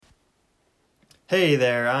Hey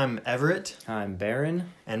there, I'm Everett, I'm Baron.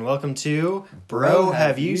 and welcome to Bro,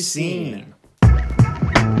 Have You Seen?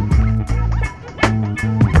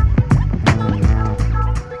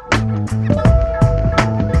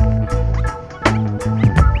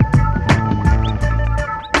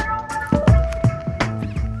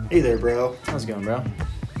 Hey there, bro. How's it going, bro?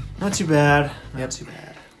 Not too bad. Yep. Not too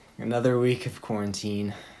bad. Another week of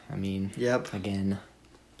quarantine. Yep. Again.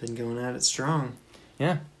 Been going at it strong.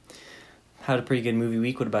 Yeah. Had a pretty good movie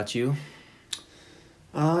week. What about you?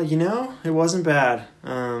 It wasn't bad.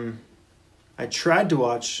 I tried to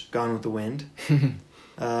watch Gone with the Wind,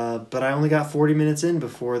 but I only got 40 minutes in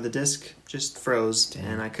before the disc just froze. Damn.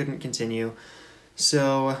 And I couldn't continue.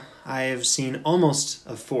 So I have seen almost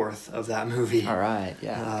a fourth of that movie. All right.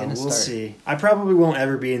 Yeah. We'll see. I probably won't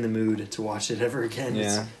ever be in the mood to watch it ever again.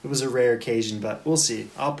 Yeah. It was a rare occasion, but we'll see.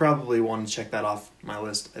 I'll probably want to check that off my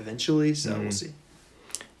list eventually, so we'll see.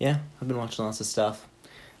 Yeah. I've been watching lots of stuff.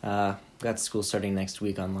 Got school starting next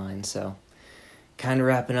week online, so kind of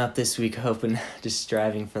wrapping up this week, hoping, just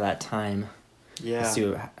striving for that time. Yeah. We'll see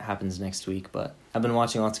what happens next week, but I've been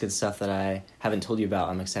watching lots of good stuff that I haven't told you about.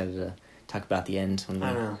 I'm excited to talk about the end when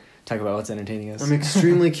we talk about what's entertaining us. I'm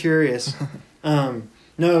extremely curious. No,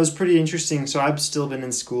 it was pretty interesting. So I've still been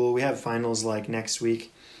in school. We have finals like next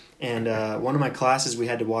week. And one of my classes, we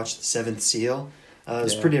had to watch The Seventh Seal. It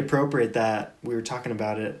was pretty appropriate that we were talking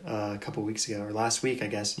about it a couple weeks ago, or last week, I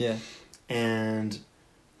guess. Yeah. And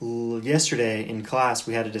yesterday in class,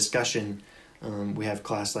 we had a discussion. We have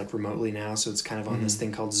class like remotely now, so it's kind of on this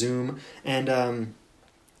thing called Zoom. And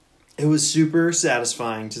it was super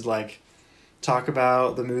satisfying to like talk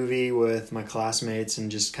about the movie with my classmates and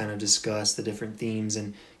just kind of discuss the different themes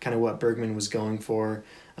and kind of what Bergman was going for.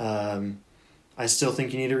 I still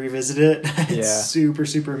think you need to revisit it. It's super,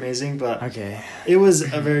 super amazing, but okay. It was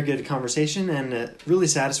a very good conversation and really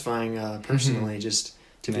satisfying personally just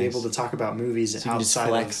to be able to talk about movies so outside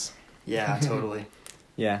flex. of... Yeah, totally.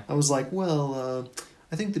 Yeah. I was like, well,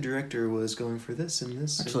 I think the director was going for this and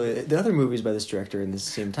this. Actually, the other movies by this director in the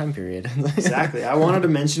same time period. Exactly. I wanted to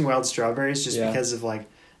mention Wild Strawberries just because of like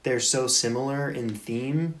they're so similar in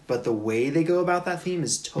theme, but the way they go about that theme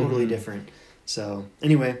is totally different. So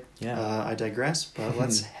anyway, I digress, but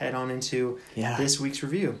let's head on into this week's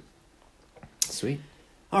review. Sweet.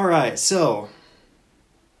 All right, so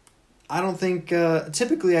I don't think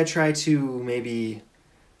typically I try to maybe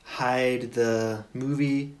hide the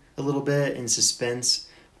movie a little bit in suspense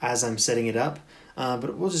as I'm setting it up,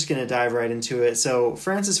 but we're just going to dive right into it. So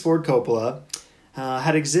Francis Ford Coppola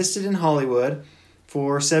had existed in Hollywood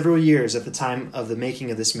for several years at the time of the making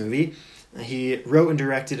of this movie. He wrote and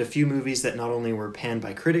directed a few movies that not only were panned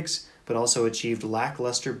by critics, but also achieved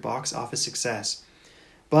lackluster box office success.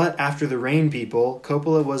 But after The Rain People,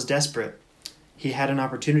 Coppola was desperate. He had an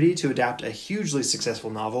opportunity to adapt a hugely successful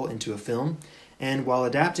novel into a film, and while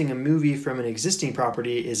adapting a movie from an existing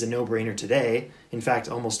property is a no-brainer today, in fact,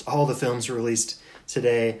 almost all the films released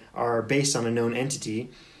today are based on a known entity,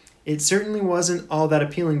 it certainly wasn't all that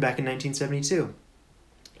appealing back in 1972.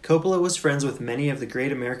 Coppola was friends with many of the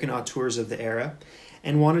great American auteurs of the era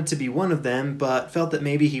and wanted to be one of them, but felt that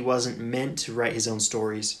maybe he wasn't meant to write his own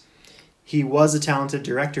stories. He was a talented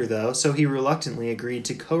director, though, so he reluctantly agreed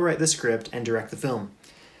to co-write the script and direct the film.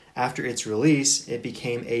 After its release, it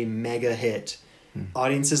became a mega hit.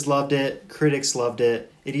 Audiences loved it, critics loved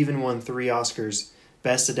it. It even won 3 Oscars.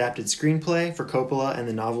 Best Adapted Screenplay for Coppola and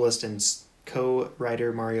the novelist and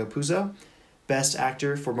co-writer Mario Puzo. Best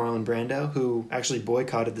Actor for Marlon Brando, who actually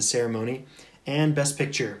boycotted the ceremony. And Best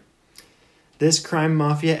Picture. This crime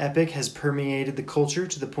mafia epic has permeated the culture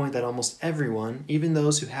to the point that almost everyone, even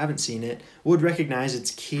those who haven't seen it, would recognize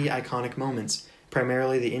its key iconic moments,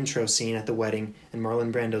 primarily the intro scene at the wedding and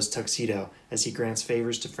Marlon Brando's tuxedo as he grants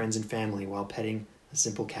favors to friends and family while petting a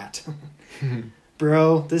simple cat.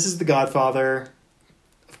 Bro, this is The Godfather.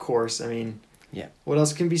 Of course, I mean, what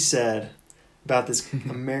else can be said about this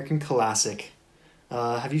American classic?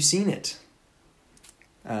 Have you seen it?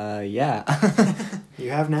 Yeah.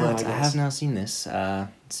 You have now, But I guess. I have now seen this.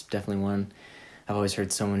 It's definitely one I've always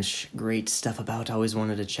heard so much great stuff about. I always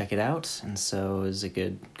wanted to check it out, and so it was a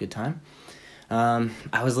good time.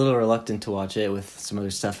 I was a little reluctant to watch it with some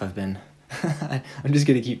other stuff I've been... I'm just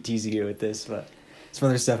going to keep teasing you with this, but some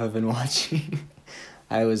other stuff I've been watching.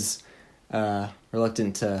 I was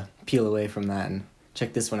reluctant to peel away from that and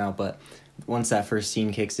check this one out, but once that first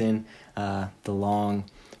scene kicks in, the long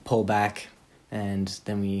pullback, and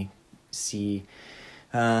then we see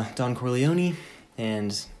Don Corleone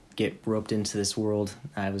and get roped into this world.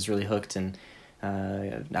 I was really hooked, and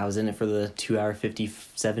I was in it for the 2-hour,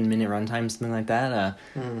 57-minute runtime, something like that.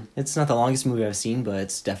 It's not the longest movie I've seen, but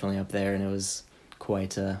it's definitely up there, and it was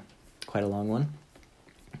quite a long one.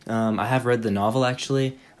 I have read the novel,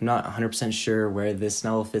 actually. I'm not 100% sure where this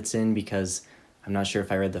novel fits in because I'm not sure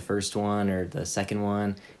if I read the first one or the second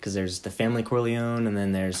one, because there's the Family Corleone, and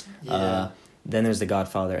then there's the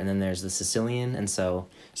Godfather, and then there's the Sicilian, and so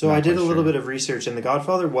I did a little bit of research, and the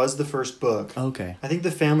Godfather was the first book. Okay. I think the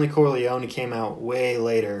Family Corleone came out way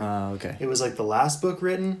later. Okay. It was like the last book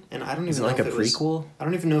written, and I don't even know if it was... Is it like a prequel? I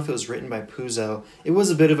don't even know if it was written by Puzo. It was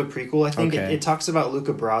a bit of a prequel, I think. Okay. It talks about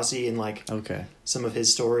Luca Brasi and like Okay. some of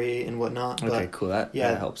his story and whatnot. Okay, but cool. That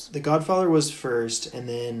helps. The Godfather was first, and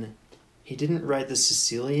then he didn't write the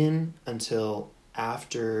Sicilian until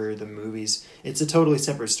after the movies. It's a totally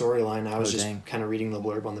separate storyline. I was just kind of reading the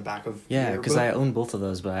blurb on the back of Yeah, because I own both of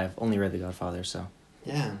those, but I've only read The Godfather, so...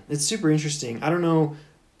 Yeah, it's super interesting. I don't know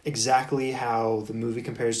exactly how the movie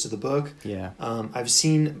compares to the book. Yeah. I've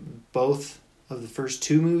seen both of the first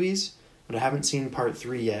two movies, but I haven't seen part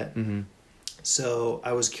 3 yet. Mm-hmm. So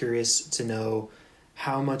I was curious to know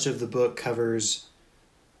how much of the book covers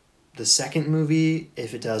the second movie,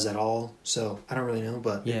 if it does at all. So I don't really know,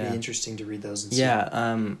 but it'd be interesting to read those and see. Yeah,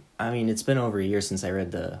 I mean, it's been over a year since I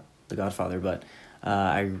read the Godfather, but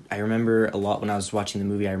I remember a lot when I was watching the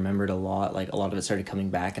movie. I remembered a lot, like a lot of it started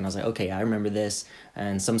coming back, and I was like, okay, I remember this,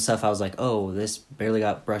 and some stuff I was like, oh, this barely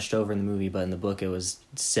got brushed over in the movie, but in the book it was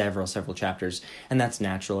several chapters, and that's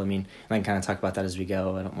natural. I mean, and I can kind of talk about that as we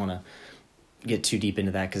go. I don't want to get too deep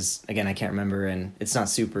into that because, again, I can't remember, and it's not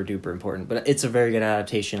super duper important, but it's a very good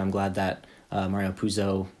adaptation. I'm glad that Mario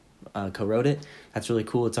Puzo co-wrote it. That's really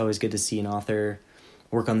cool. It's always good to see an author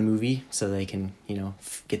work on the movie so they can,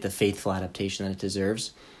 get the faithful adaptation that it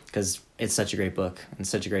deserves, because it's such a great book and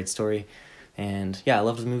such a great story. And yeah, I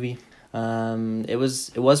loved the movie. It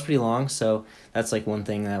was pretty long, so that's like one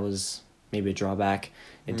thing that was maybe a drawback.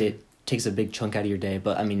 It takes a big chunk out of your day,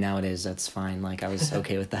 but I mean, nowadays that's fine. Like, I was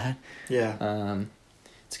okay with that. Yeah.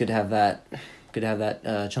 It's good to have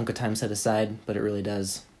that chunk of time set aside, but it really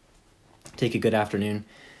does take a good afternoon.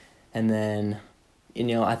 And then,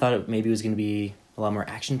 I thought it maybe was going to be a lot more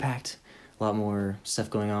action-packed, a lot more stuff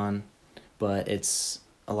going on, but it's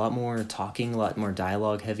a lot more talking, a lot more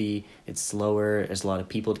dialogue heavy. It's slower. There's a lot of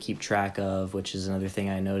people to keep track of, which is another thing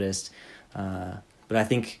I noticed. But I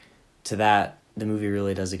think to that, the movie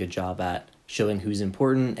really does a good job at showing who's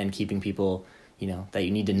important and keeping people, that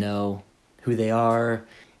you need to know who they are.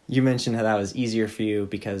 You mentioned how that was easier for you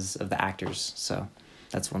because of the actors, so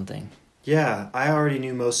that's one thing. Yeah, I already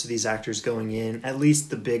knew most of these actors going in, at least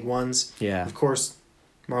the big ones. Yeah. Of course,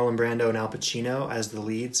 Marlon Brando and Al Pacino as the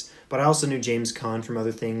leads, but I also knew James Caan from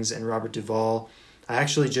other things and Robert Duvall. I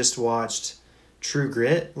actually just watched True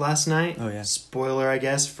Grit last night. Oh, yeah. Spoiler, I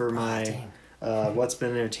guess, for my What's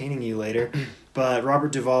Been Entertaining You later. But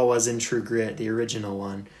Robert Duvall was in True Grit, the original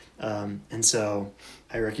one. And so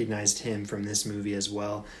I recognized him from this movie as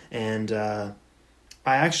well. And I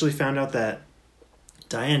actually found out that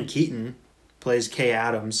Diane Keaton plays Kay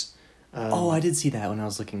Adams. I did see that when I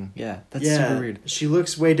was looking. Yeah, that's super weird. She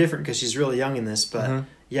looks way different because she's really young in this. But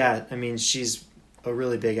yeah, I mean, she's a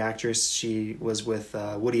really big actress. She was with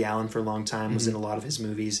Woody Allen for a long time, was in a lot of his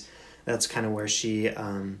movies. That's kind of where she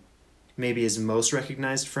maybe is most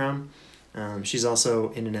recognized from. She's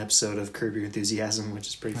also in an episode of Curb Your Enthusiasm, which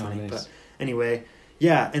is pretty funny. Nice. But anyway,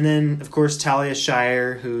 yeah. And then, of course, Talia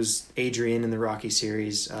Shire, who's Adrienne in the Rocky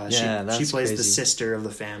series. She plays the sister of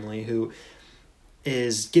the family who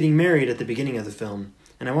is getting married at the beginning of the film.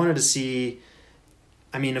 And I wanted to see...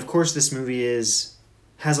 I mean, of course, this movie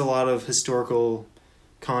has a lot of historical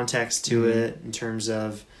context to it in terms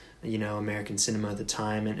of, American cinema at the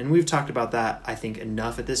time. And we've talked about that, I think,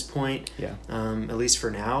 enough at this point, at least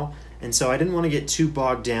for now. And so I didn't want to get too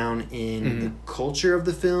bogged down in the culture of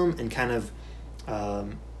the film and kind of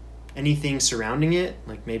anything surrounding it,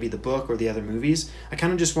 like maybe the book or the other movies. I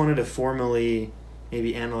kind of just wanted to formally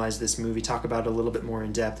maybe analyze this movie, talk about it a little bit more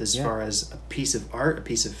in depth as far as a piece of art, a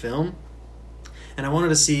piece of film. And I wanted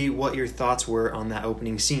to see what your thoughts were on that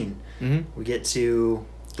opening scene. We get to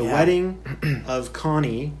the wedding of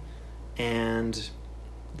Connie, and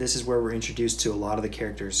this is where we're introduced to a lot of the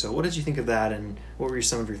characters. So what did you think of that, and what were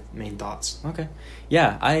some of your main thoughts? Okay.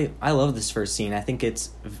 Yeah, I love this first scene. I think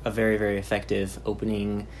it's a very, very effective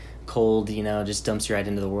opening, cold, just dumps you right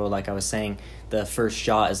into the world. Like I was saying, the first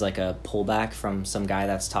shot is like a pullback from some guy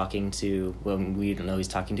that's talking to, well, we don't know who he's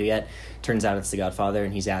talking to yet. Turns out it's the Godfather,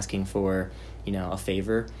 and he's asking for, a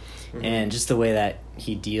favor. And just the way that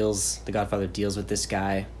the Godfather deals with this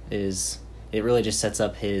guy it really just sets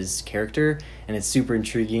up his character, and it's super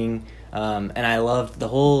intriguing. And I loved the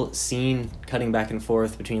whole scene cutting back and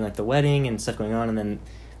forth between like the wedding and stuff going on, and then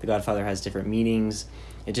the Godfather has different meetings.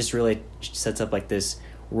 It just really sets up like this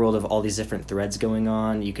world of all these different threads going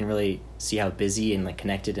on. You can really see how busy and like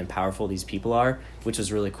connected and powerful these people are, which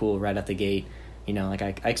was really cool right at the gate. You know, like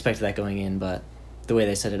I expected that going in, but the way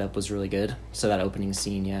they set it up was really good. So that opening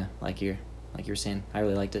scene, yeah, like you were saying, I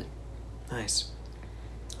really liked it. Nice.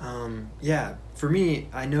 Yeah, for me,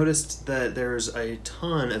 I noticed that there's a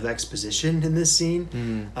ton of exposition in this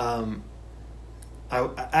scene.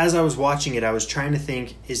 As I was watching it, I was trying to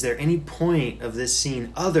think, is there any point of this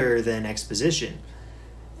scene other than exposition?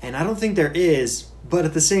 And I don't think there is, but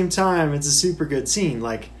at the same time, it's a super good scene.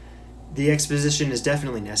 Like, the exposition is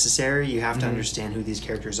definitely necessary. You have to understand who these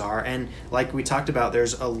characters are. And like we talked about,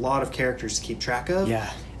 there's a lot of characters to keep track of.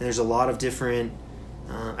 Yeah. And there's a lot of different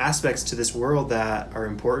aspects to this world that are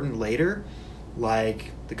important later,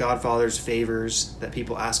 like the Godfather's favors that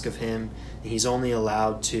people ask of him. He's only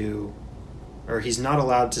allowed to, or he's not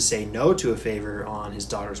allowed to say no to a favor on his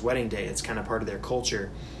daughter's wedding day. It's kind of part of their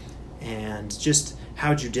culture. And just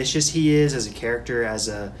how judicious he is as a character,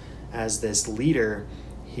 as this leader.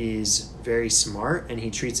 He's very smart, and he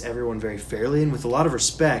treats everyone very fairly and with a lot of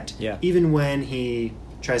respect, even when he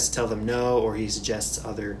tries to tell them no, or he suggests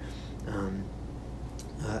other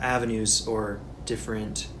avenues or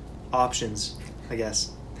different options, I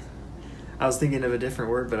guess. I was thinking of a different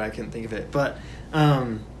word, but I couldn't think of it. But,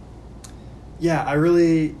 yeah, I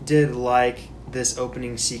really did like this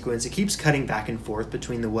opening sequence. It keeps cutting back and forth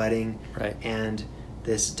between the wedding and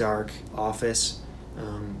this dark office,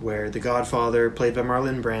 where the Godfather, played by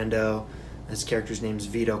Marlon Brando, his character's name's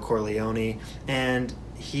Vito Corleone, and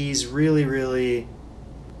he's really,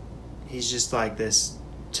 he's just like this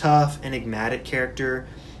tough, enigmatic character,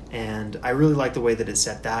 and I really like the way that it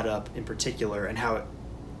set that up in particular, and how it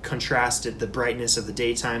contrasted the brightness of the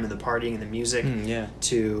daytime and the partying and the music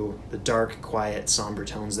to the dark, quiet, somber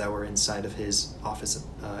tones that were inside of his office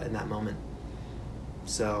in that moment.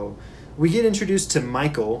 So we get introduced to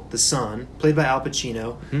Michael, the son, played by Al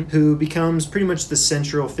Pacino, who becomes pretty much the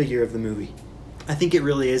central figure of the movie. I think it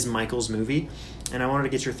really is Michael's movie, and I wanted to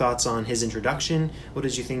get your thoughts on his introduction. What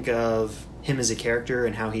did you think of him as a character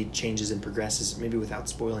and how he changes and progresses, maybe without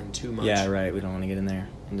spoiling too much? Yeah, right. We don't want to get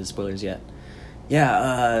into spoilers yet.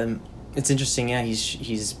 Yeah, it's interesting. Yeah,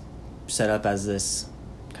 he's set up as this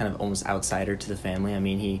kind of almost outsider to the family. I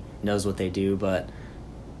mean, he knows what they do, but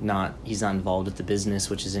he's not involved with the business,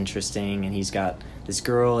 which is interesting. And he's got this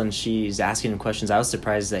girl, and she's asking him questions. I was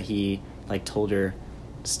surprised that he like told her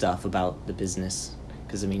stuff about the business,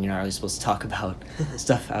 because I mean, you're not really supposed to talk about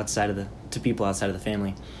stuff to people outside of the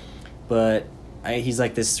family. But he's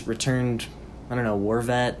like this returned, war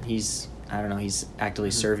vet. He's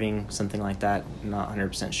actively serving, something like that. I'm not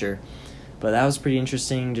 100% sure. But that was pretty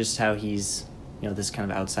interesting, just how he's, this kind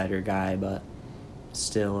of outsider guy, but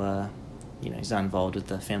still, he's not involved with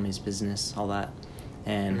the family's business, all that,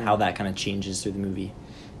 and how that kind of changes through the movie.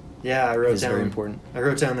 Yeah, I wrote down. Very important. I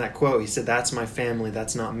wrote down that quote. He said, "That's my family.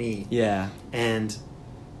 That's not me." Yeah. And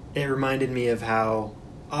it reminded me of how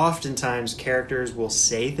oftentimes characters will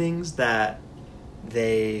say things that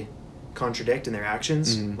they contradict in their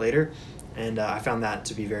actions later, and I found that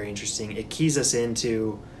to be very interesting. It keys us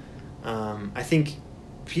into, I think,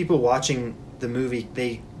 people watching the movie,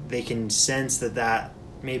 they can sense that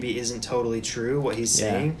maybe isn't totally true what he's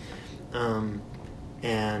saying,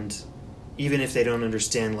 and even if they don't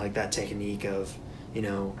understand like that technique of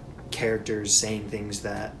characters saying things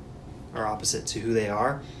that are opposite to who they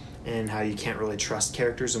are, and how you can't really trust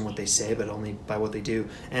characters and what they say, but only by what they do.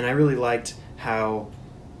 And I really liked how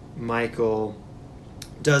Michael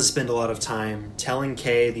does spend a lot of time telling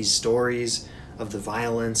Kay these stories of the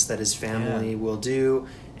violence that his family will do,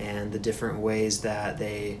 and the different ways that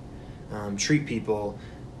they treat people.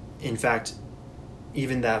 In fact,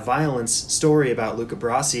 even that violence story about Luca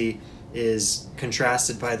Brasi is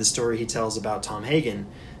contrasted by the story he tells about Tom Hagen,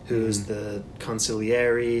 who's the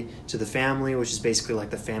consigliere to the family, which is basically like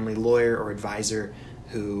the family lawyer or advisor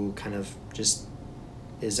who kind of just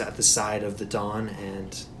is at the side of the Don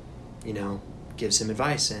and, gives him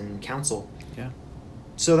advice and counsel. Yeah.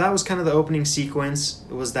 So that was kind of the opening sequence.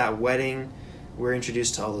 It was that wedding. We're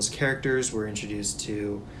introduced to all those characters. We're introduced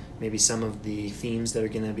to maybe some of the themes that are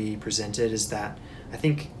going to be presented. Is that, I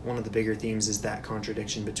think one of the bigger themes is that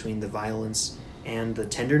contradiction between the violence and the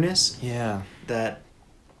tenderness. Yeah. That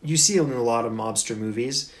you see in a lot of mobster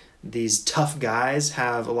movies. These tough guys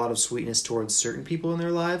have a lot of sweetness towards certain people in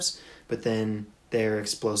their lives, but then they're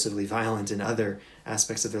explosively violent in other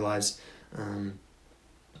aspects of their lives.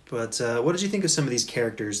 But what did you think of some of these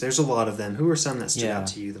characters? There's a lot of them. Who are some that stood out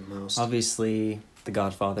to you the most? Obviously, the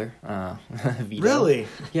Godfather. Vito. Really?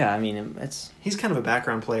 Yeah, I mean, he's kind of a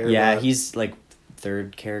background player. Yeah, he's like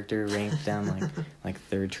third character ranked down, like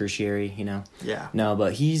third tertiary, you know? Yeah. No,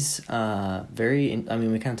 but he's very, I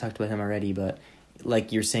mean, we kind of talked about him already, but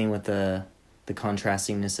like you're saying with the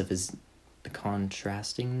contrastingness of his, I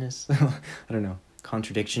don't know,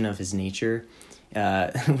 contradiction of his nature.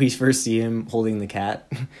 We first see him holding the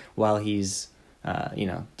cat while he's,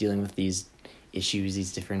 dealing with these issues,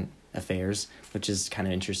 these different affairs, which is kind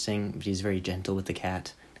of interesting. But he's very gentle with the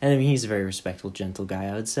cat. And I mean, he's a very respectful, gentle guy,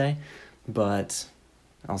 I would say, but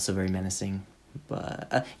also very menacing.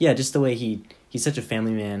 But just the way he's such a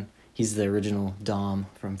family man. He's the original Dom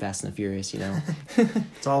from Fast and the Furious, you know.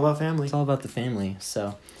 It's all about family. It's all about the family.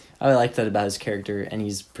 So I like that about his character, and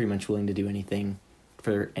he's pretty much willing to do anything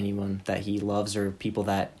for anyone that he loves or people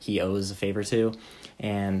that he owes a favor to,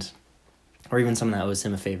 or even someone that owes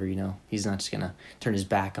him a favor, you know. He's not just going to turn his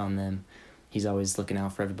back on them. He's always looking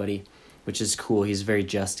out for everybody, which is cool. He's a very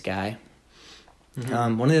just guy.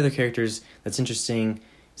 Mm-hmm. One of the other characters that's interesting,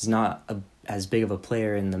 is not as big of a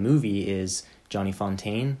player in the movie, is Johnny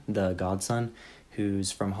Fontaine, the godson,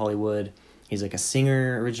 who's from Hollywood. He's like a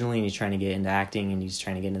singer originally, and he's trying to get into acting, and he's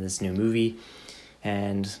trying to get into this new movie.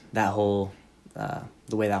 And that whole,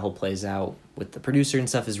 the way that whole plays out with the producer and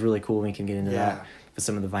stuff is really cool. We can get into that with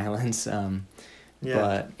some of the violence.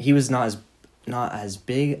 But he was not as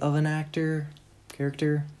big of an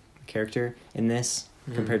character in this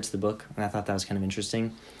compared to the book, and I thought that was kind of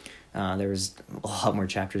interesting. There was a lot more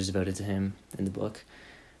chapters devoted to him in the book.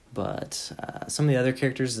 But some of the other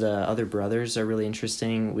characters, the other brothers, are really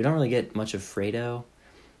interesting. We don't really get much of Fredo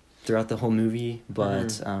throughout the whole movie, but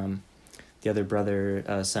the other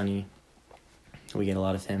brother, Sonny, we get a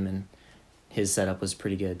lot of him, and his setup was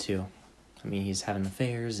pretty good too. I mean, he's having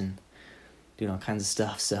affairs and doing all kinds of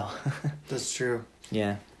stuff, so... That's true.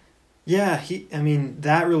 Yeah. Yeah,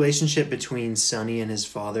 that relationship between Sonny and his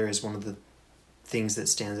father is one of the things that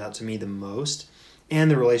stands out to me the most. And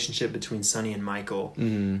the relationship between Sonny and Michael.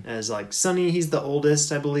 Mm-hmm. As like, Sonny, he's the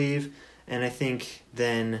oldest, I believe. And I think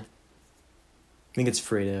then... I think it's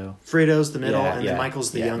Fredo. Fredo's the middle, and then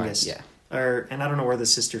Michael's the youngest. Yeah. And I don't know where the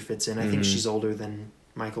sister fits in. I think she's older than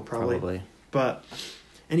Michael, probably. But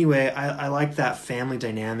anyway, I like that family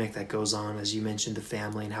dynamic that goes on, as you mentioned, the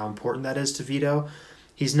family and how important that is to Vito.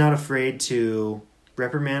 He's not afraid to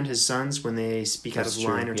reprimand his sons when they speak out of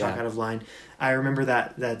line or talk out of line. I remember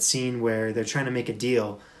that scene where they're trying to make a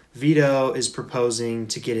deal. Vito is proposing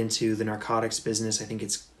to get into the narcotics business. I think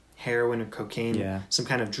it's heroin or cocaine, some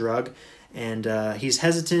kind of drug. And he's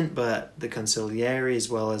hesitant, but the consigliere, as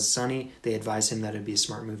well as Sonny, they advise him that it'd be a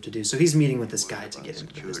smart move to do. So he's meeting with this guy to get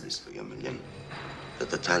into the business. For your million, that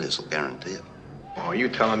the Italians will guarantee it. Oh, are you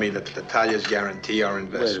telling me that the Italians guarantee our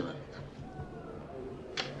investment? Wait a minute.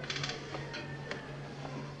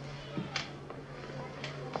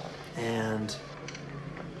 And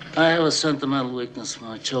I have a sentimental weakness for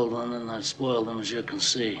my children, and I spoil them, as you can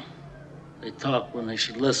see. They talk when they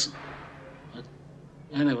should listen. But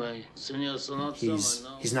anyway, Senor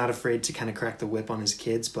Sonotso, he's not afraid to kind of crack the whip on his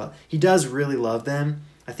kids, but he does really love them.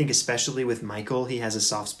 I think especially with Michael, he has a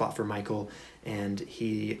soft spot for Michael, and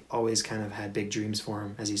he always kind of had big dreams for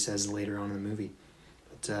him, as he says later on in the movie.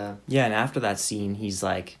 But and after that scene, he's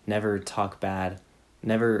like, never talk bad,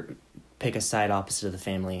 never pick a side opposite of the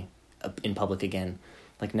family in public again.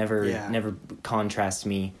 Like, never contrast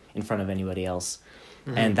me in front of anybody else.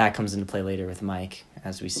 Mm-hmm. And that comes into play later with Mike,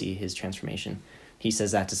 as we see his transformation. He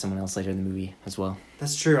says that to someone else later in the movie as well.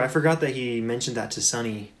 That's true. I forgot that he mentioned that to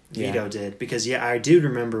Sonny. Vito did. Because, I do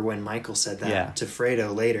remember when Michael said that to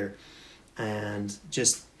Fredo later. And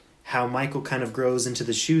just how Michael kind of grows into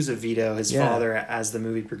the shoes of Vito, his father, as the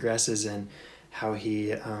movie progresses, and how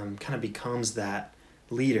he kind of becomes that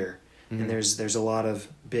leader. Mm-hmm. And there's a lot of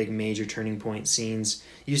big major turning point scenes.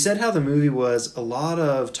 You said how the movie was a lot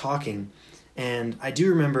of talking, and I do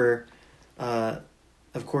remember,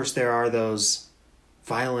 of course, there are those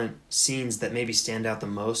violent scenes that maybe stand out the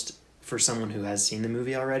most for someone who has seen the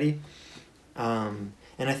movie already. And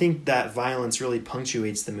I think that violence really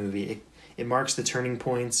punctuates the movie. It marks the turning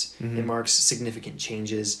points. Mm-hmm. It marks significant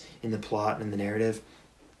changes in the plot and the narrative.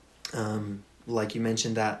 Like you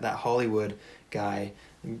mentioned, that Hollywood guy,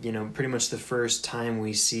 pretty much the first time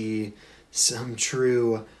we see some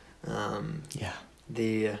true,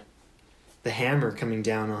 the hammer coming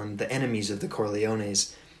down on the enemies of the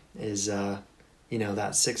Corleones is, that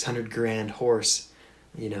 $600,000 horse,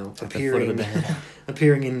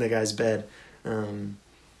 appearing in the guy's bed.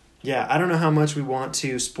 I don't know how much we want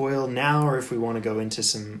to spoil now, or if we want to go into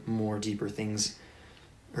some more deeper things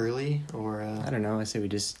early, or I don't know. I say we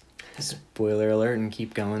just spoiler alert and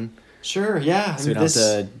keep going. Sure, yeah. So we don't have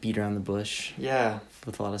to beat around the bush. Yeah.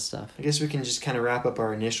 With a lot of stuff. I guess we can just kind of wrap up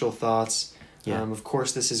our initial thoughts. Yeah. Of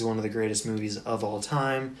course, this is one of the greatest movies of all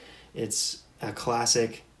time. It's a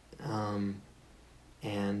classic, and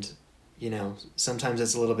sometimes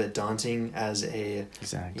it's a little bit daunting as a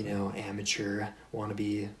amateur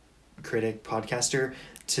wannabe critic podcaster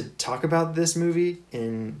to talk about this movie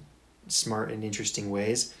in smart and interesting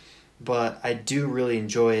ways. But I do really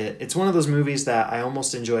enjoy it. It's one of those movies that I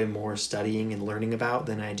almost enjoy more studying and learning about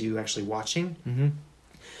than I do actually watching. Mm-hmm.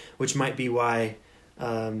 Which might be why,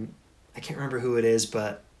 I can't remember who it is,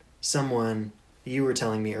 but you were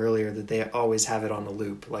telling me earlier that they always have it on a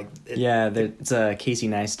loop. It's Casey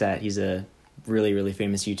Neistat. He's a really, really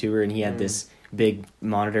famous YouTuber, and he had this big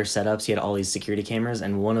monitor setups. He had all these security cameras,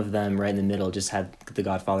 and one of them right in the middle just had The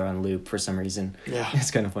Godfather on loop for some reason. Yeah. It's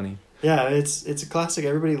kind of funny. Yeah, it's a classic.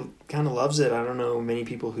 Everybody kind of loves it. I don't know many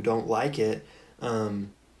people who don't like it. And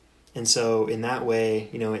so in that way,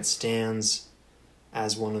 it stands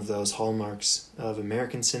as one of those hallmarks of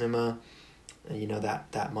American cinema.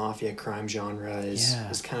 That mafia crime genre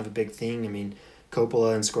is kind of a big thing. I mean,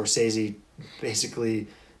 Coppola and Scorsese basically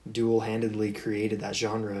dual-handedly created that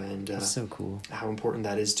genre, and that's so cool. How important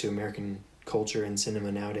that is to American culture and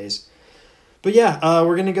cinema nowadays. But yeah,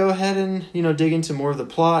 we're gonna go ahead and dig into more of the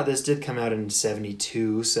plot. This did come out in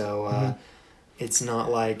 1972, so it's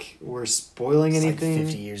not like we're spoiling anything. Like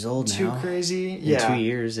 50 years old now. Too crazy. In 2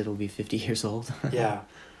 years, it'll be 50 years old. Yeah.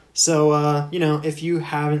 So if you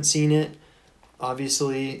haven't seen it,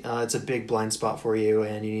 obviously it's a big blind spot for you,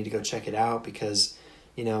 and you need to go check it out because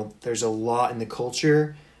there's a lot in the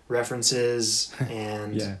culture, references,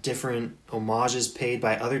 and different homages paid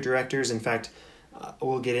by other directors. In fact,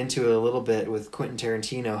 we'll get into it a little bit with Quentin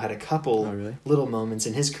Tarantino. Had a couple little moments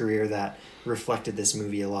in his career that reflected this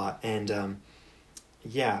movie a lot, and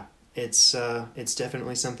it's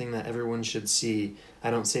definitely something that everyone should see.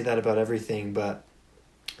 I don't say that about everything, but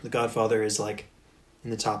The Godfather is like in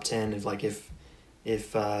the top 10 of like if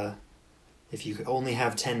you only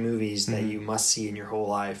have 10 movies that you must see in your whole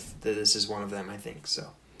life, this is one of them, I think. So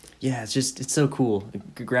yeah, it's so cool.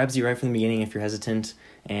 It grabs you right from the beginning if you're hesitant,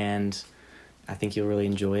 and I think you'll really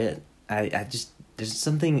enjoy it. There's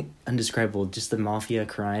something indescribable. Just the mafia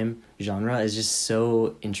crime genre is just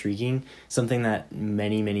so intriguing. Something that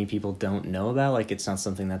many, many people don't know about. Like, it's not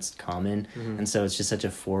something that's common. Mm-hmm. And so it's just such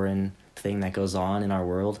a foreign thing that goes on in our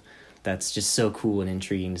world that's just so cool and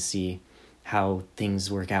intriguing to see how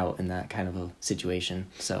things work out in that kind of a situation.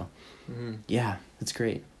 So, yeah, it's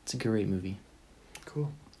great. It's a great movie.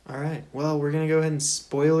 Cool. All right. Well, we're going to go ahead and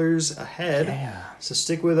spoilers ahead. Yeah. So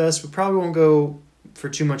stick with us. We probably won't go for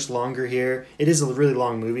too much longer here. It is a really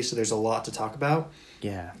long movie, so there's a lot to talk about.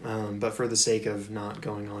 Yeah. But for the sake of not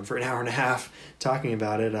going on for an hour and a half talking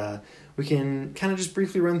about it, we can kind of just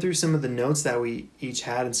briefly run through some of the notes that we each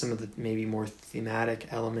had and some of the maybe more thematic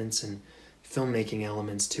elements and filmmaking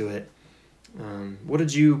elements to it. What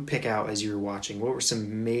did you pick out as you were watching? What were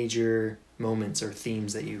some major moments or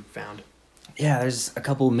themes that you found? Yeah, there's a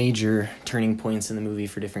couple major turning points in the movie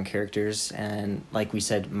for different characters, and like we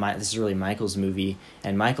said, this is really Michael's movie,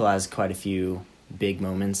 and Michael has quite a few big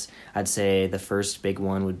moments. I'd say the first big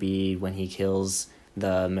one would be when he kills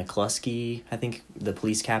the McCluskey, I think, the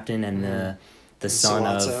police captain, and the son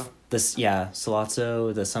Sollozzo. of this. Yeah,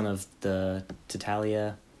 Sollozzo, the son of the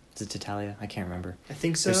Titalia. Is it Titalia? I can't remember. I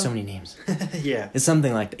think so. There's so many names. Yeah. It's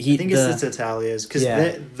something like that. I think it's the Titalias,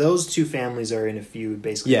 because those two families are in a feud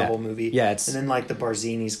basically the whole movie. Yeah, and then like the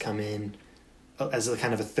Barzinis come in as a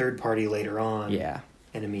kind of a third party later on. Yeah.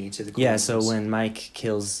 Enemy to the Corleones. Yeah, so when Mike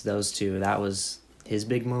kills those two, that was his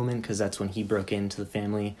big moment, because that's when he broke into the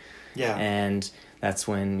family. Yeah. And that's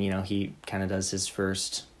when, he kind of does his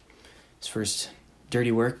first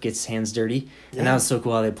dirty work, gets hands dirty. Yeah. And that was so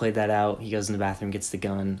cool how they played that out. He goes in the bathroom, gets the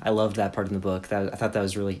gun. I loved that part in the book. I thought that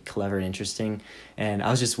was really clever and interesting. And I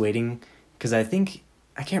was just waiting, because I can't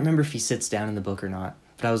remember if he sits down in the book or not.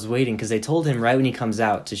 But I was waiting, because they told him right when he comes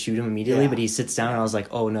out to shoot him immediately, but he sits down, and I was like,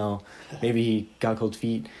 oh no, maybe he got cold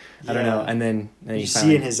feet. I don't know. And then you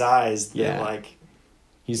see in his eyes that like...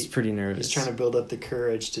 He's pretty nervous. He's trying to build up the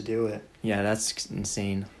courage to do it. Yeah, that's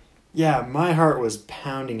insane. Yeah, my heart was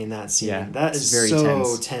pounding in that scene. Yeah, that is very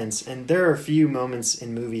so tense. And there are a few moments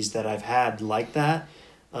in movies that I've had like that.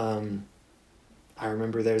 I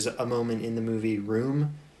remember there's a moment in the movie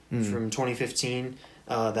Room from 2015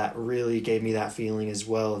 that really gave me that feeling as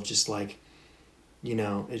well of just like,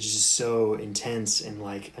 it's just so intense and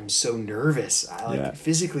like I'm so nervous. I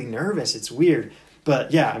physically nervous. It's weird.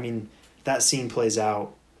 But yeah, I mean, that scene plays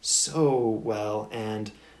out so well,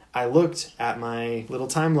 and I looked at my little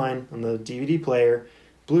timeline on the DVD player,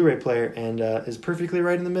 Blu-ray player, and is perfectly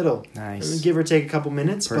right in the middle. Nice. Give or take a couple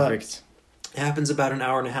minutes. Perfect. But it happens about an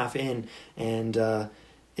hour and a half in, and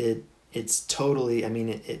it it's totally, I mean,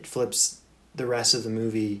 it flips the rest of the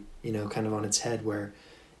movie, you know, kind of on its head, where,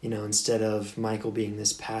 you know, instead of Michael being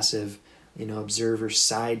this passive, you know, observer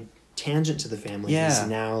side tangent to the family, he's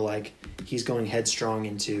now like, he's going headstrong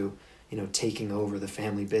into, you know, taking over the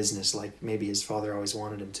family business like maybe his father always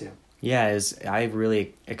wanted him to. Yeah, I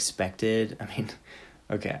really expected, I mean,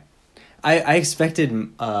 okay. I expected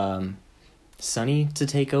Sonny to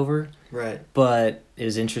take over. Right. But it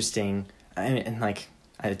was interesting. I mean, and like,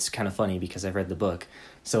 it's kind of funny because I've read the book.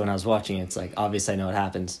 So when I was watching it, it's like, obviously I know what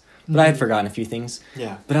happens. But I had forgotten a few things.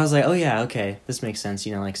 Yeah. But I was like, oh yeah, okay, this makes sense.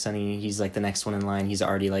 You know, like Sonny, he's like the next one in line. He's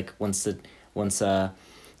already like, once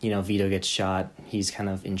you know, Vito gets shot, he's kind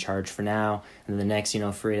of in charge for now. And then the next, you know,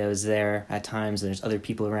 Fredo is there at times, and there's other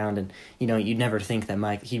people around. And, you know, you'd never think that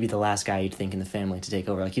Mike, he'd be the last guy you'd think in the family to take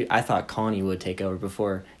over. Like, I thought Connie would take over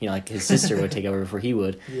before, you know, like his sister would take over before he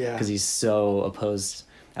would. Yeah. Because he's so opposed,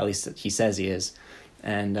 at least he says he is.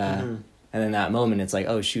 And then that moment, it's like,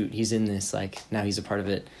 oh, shoot, he's in this, like, now he's a part of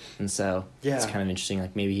it. And so it's kind of interesting,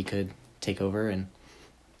 like, maybe he could take over. And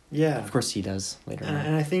yeah, of course he does later on.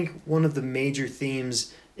 And I think one of the major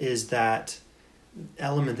themes is that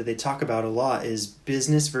element that they talk about a lot is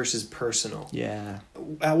business versus personal. Yeah.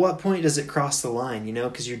 At what point does it cross the line, you know?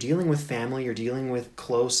 Because you're dealing with family, you're dealing with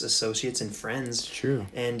close associates and friends. It's true.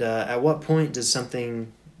 And at what point does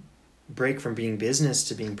something break from being business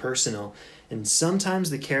to being personal? And sometimes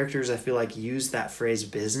the characters, I feel like, use that phrase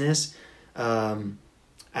business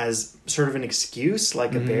as sort of an excuse,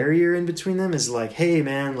 like a barrier in between them, is like, hey,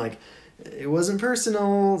 man, like, it wasn't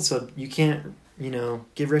personal, so you can't, you know,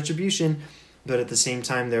 give retribution. But at the same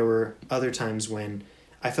time, there were other times when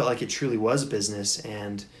I felt like it truly was business,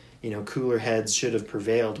 and, you know, cooler heads should have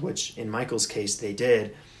prevailed, which in Michael's case they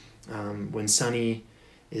did. When Sonny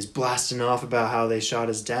is blasting off about how they shot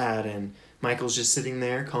his dad, and Michael's just sitting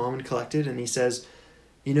there calm and collected, and he says,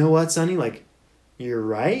 you know what, Sonny, like, you're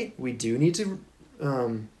right, we do need to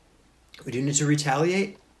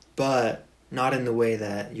retaliate, but not in the way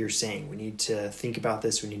that you're saying. We need to think about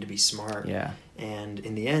this. We need to be smart. Yeah. And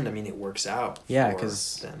in the end, I mean, it works out. Yeah,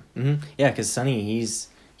 because them. Yeah, because Sonny,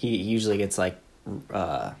 he usually gets like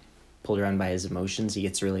pulled around by his emotions. He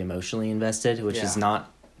gets really emotionally invested, which is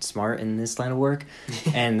not smart in this line of work,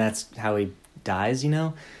 and that's how he dies. You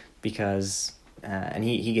know, because and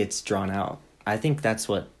he gets drawn out. I think that's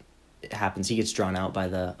what happens. He gets drawn out by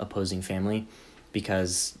the opposing family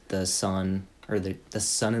because the son or the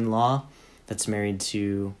son-in-law that's married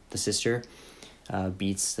to the sister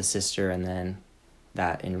beats the sister, and then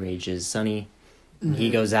that enrages Sonny. Mm-hmm. He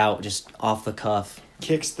goes out just off the cuff,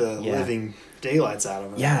 kicks the living daylights out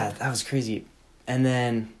of him. Yeah, that was crazy. And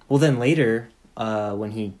then later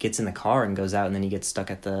when he gets in the car and goes out, and then he gets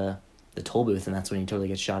stuck at the toll booth, and that's when he totally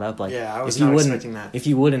gets shot up. Like, yeah, I was not expecting that. If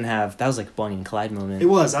you wouldn't have, that was like a Bonnie and Clyde moment. It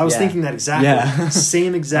was. I was thinking that exactly. Yeah.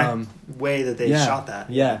 Same exact way that they shot that.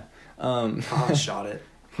 Yeah. Shot it.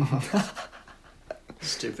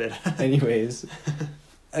 Stupid. Anyways,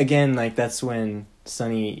 again, like, that's when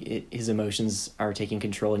Sonny, his emotions are taking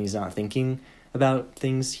control, and he's not thinking about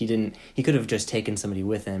things. He could have just taken somebody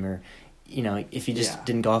with him, or, you know, if he just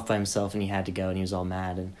didn't go off by himself and he had to go and he was all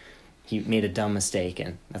mad and he made a dumb mistake,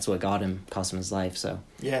 and that's what cost him his life. So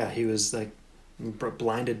yeah, he was like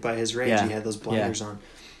blinded by his rage. Yeah. He had those blinders on.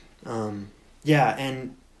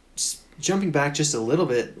 And jumping back just a little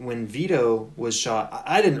bit, when Vito was shot,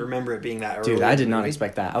 I didn't remember it being that early. Dude, I did not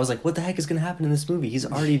expect that. I was like, what the heck is going to happen in this movie? He's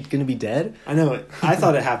already going to be dead? I know. I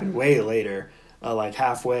thought it happened way later, like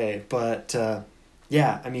halfway. But,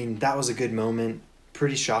 I mean, that was a good moment.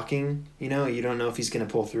 Pretty shocking. You know, you don't know if he's going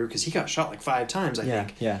to pull through, because he got shot like 5 times, I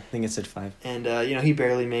think. Yeah, I think it said 5. And, he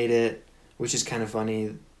barely made it, which is kind of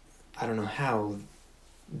funny. I don't know how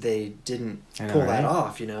they didn't pull that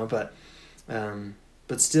off, you know,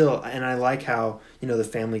 but still, and I like how, you know, the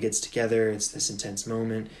family gets together. It's this intense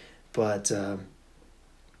moment, but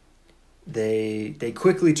they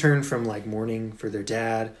quickly turn from, like, mourning for their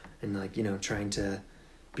dad and, like, you know, trying to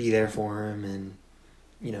be there for him and,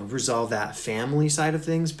 you know, resolve that family side of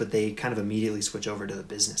things, but they kind of immediately switch over to the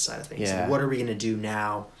business side of things. Yeah. Like, what are we going to do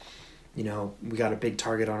now? You know, we got a big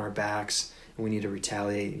target on our backs, and we need to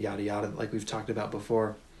retaliate, yada, yada, like we've talked about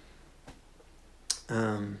before.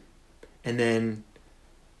 And then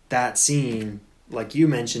that scene, like you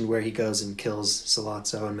mentioned, where he goes and kills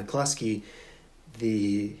Sollozzo and McCluskey,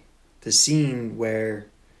 the scene where,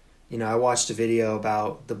 you know, I watched a video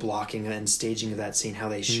about the blocking and staging of that scene, how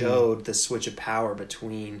they showed the switch of power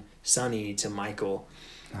between Sonny to Michael.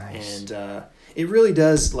 Nice. And it really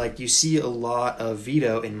does, like, you see a lot of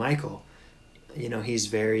Vito in Michael. You know, he's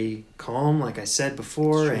very calm, like I said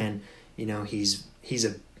before, and, you know, he's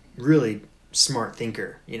a really smart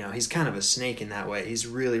thinker. You know, he's kind of a snake in that way. He's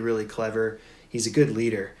really, really clever. He's a good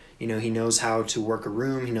leader. You know, he knows how to work a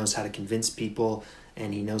room. He knows how to convince people,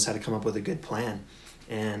 and he knows how to come up with a good plan.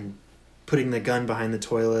 And putting the gun behind the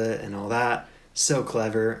toilet and all that, so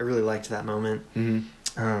clever. I really liked that moment.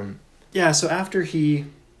 Mm-hmm. Yeah, so after he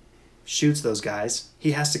shoots those guys,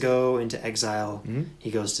 he has to go into exile. Mm-hmm.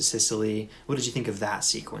 He goes to Sicily. What did you think of that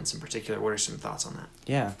sequence in particular? What are some thoughts on that?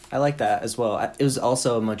 Yeah, I like that as well. It was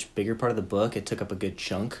also a much bigger part of the book. It took up a good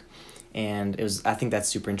chunk, and I think that's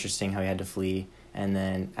super interesting how he had to flee, and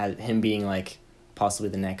then him being like possibly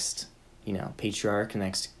the next, you know, patriarch,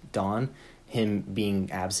 next Don, him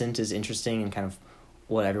being absent is interesting, and kind of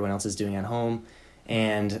what everyone else is doing at home.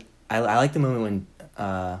 And I like the moment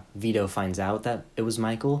when Vito finds out that it was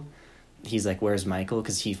Michael. He's like, where's Michael?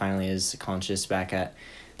 Because he finally is conscious back at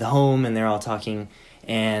the home, and they're all talking,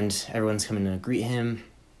 and everyone's coming to greet him.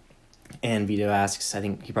 And Vito asks, I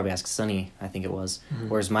think he probably asks Sonny, I think it was,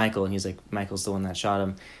 where's Michael? And he's like, Michael's the one that shot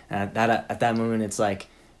him. And at that moment, it's like,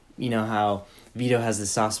 you know how Vito has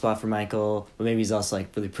this soft spot for Michael, but maybe he's also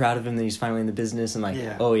like really proud of him that he's finally in the business, and like,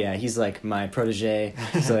 oh yeah, he's like my protege.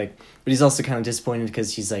 So like, but he's also kind of disappointed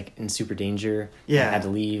because he's like in super danger. Yeah, and had to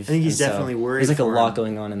leave. I think he's definitely worried. There's like a lot him.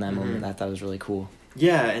 going on in that moment. I thought was really cool.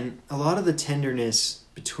 Yeah, and a lot of the tenderness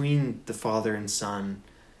between the father and son,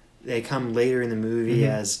 they come later in the movie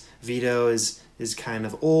as Vito is kind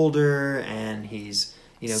of older, and he's,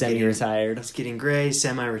 you know, semi-retired. He's getting gray,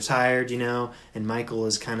 semi-retired, you know, and Michael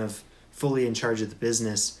is kind of fully in charge of the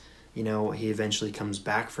business. You know, he eventually comes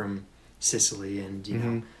back from Sicily, and, you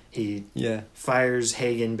know, he fires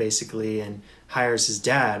Hagen, basically, and hires his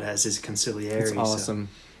dad as his consigliere. It's awesome.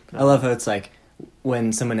 So, I love how it's like,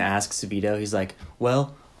 when someone asks Vito, he's like,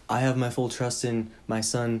 well, I have my full trust in my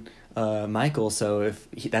son, Michael, so if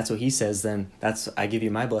that's what he says, then I give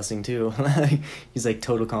you my blessing too. He's like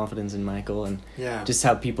total confidence in Michael, and just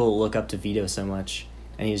how people look up to Vito so much,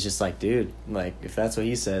 and he's just like, dude, like if that's what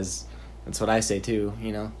he says, that's what I say too,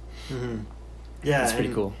 you know. Yeah, it's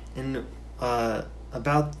pretty cool. And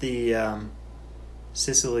about the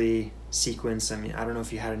Sicily sequence, I mean, I don't know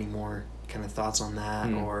if you had any more kind of thoughts on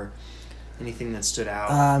that or anything that stood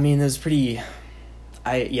out. I mean, it was pretty.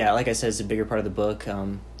 Like I said, it's a bigger part of the book.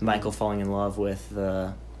 Michael falling in love with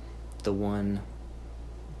the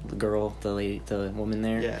girl, the woman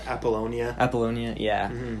there. Yeah, Apollonia.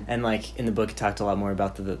 Yeah. And like in the book, it talked a lot more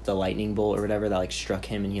about the lightning bolt or whatever that like struck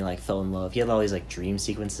him, and he like fell in love. He had all these like dream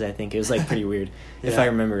sequences. I think it was like pretty weird, if I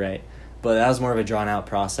remember right. But that was more of a drawn out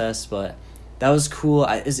process. But that was cool.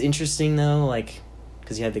 It's interesting though, like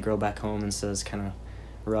because he had the girl back home, and so it's kind of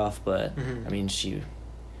rough. But I mean, she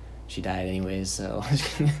died anyways, so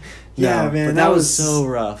man, but that was so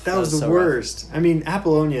rough. That was the worst. Rough. I mean,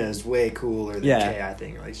 Apollonia is way cooler than Kay, I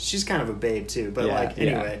think. Like, she's kind of a babe too, but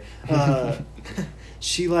anyway,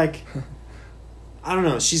 she like, I don't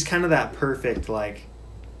know, she's kind of that perfect like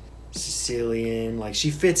Sicilian, like she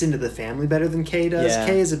fits into the family better than Kay does.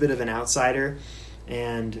 Kay is a bit of an outsider,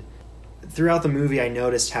 and throughout the movie I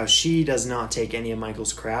noticed how she does not take any of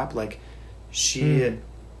Michael's crap. Like she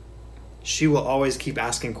will always keep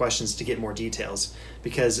asking questions to get more details,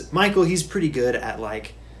 because Michael, he's pretty good at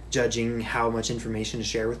like judging how much information to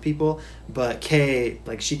share with people, but Kay,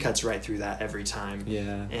 like she cuts right through that every time.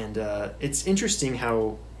 And it's interesting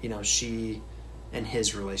how, you know, she and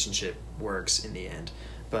his relationship works in the end.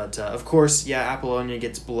 But of course, Apollonia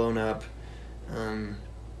gets blown up,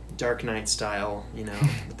 Dark Knight style, you know,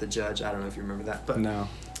 with the judge. I don't know if you remember that, but no.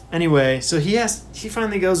 Anyway, so he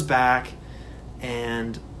finally goes back,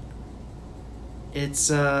 and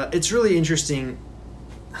it's really interesting.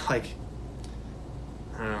 Like,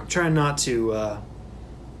 I don't know, trying not to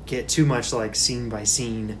get too much like scene by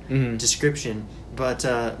scene description, but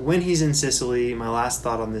when he's in Sicily, my last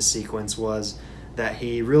thought on this sequence was that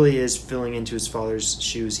he really is filling into his father's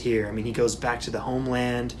shoes here. I mean, he goes back to the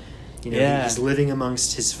homeland. You know, he's living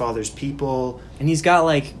amongst his father's people. And he's got,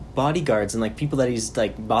 like, bodyguards and, like, people that he's,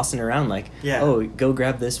 like, bossing around, like, oh, go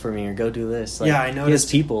grab this for me or go do this. Like, I noticed. He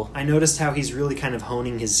has people. I noticed how he's really kind of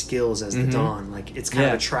honing his skills as the Don. Like, it's kind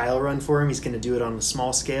of a trial run for him. He's going to do it on a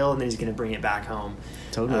small scale, and then he's going to bring it back home.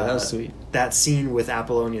 Totally, that was sweet. That scene with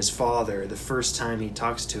Apollonia's father, the first time he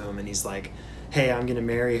talks to him, and he's like, hey, I'm going to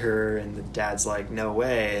marry her, and the dad's like, no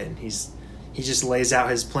way. And he just lays out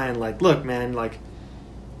his plan, like, look, man, like,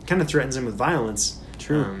 kind of threatens him with violence.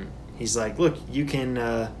 True. He's like, look, you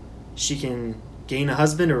can she can gain a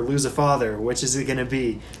husband or lose a father. Which is it going to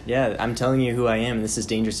be? Yeah, I'm telling you who I am. This is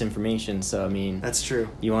dangerous information. So I mean, that's true.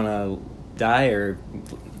 You want to die or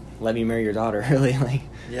let me marry your daughter? Really, like.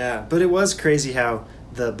 Yeah, but it was crazy how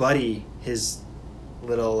the buddy, his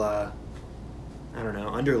little I don't know,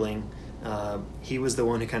 underling, he was the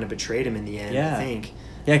one who kind of betrayed him in the end, Yeah. I think.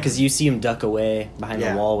 Yeah, because you see him duck away behind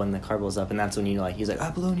Yeah. the wall when the car blows up, and that's when you he's like,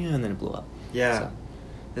 Apollonia, and then it blew up. Yeah, So,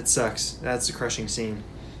 it sucks. That's a crushing scene.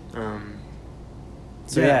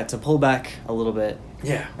 yeah, to pull back a little bit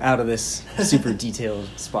Yeah. out of this super detailed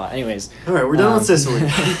spot. Anyways. All right, we're done with Sicily.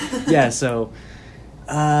 Yeah, so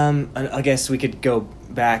I guess we could go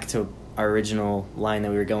back to our original line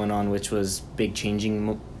that we were going on, which was big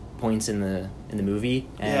changing points in the movie.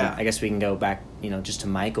 And Yeah. I guess we can go back, just to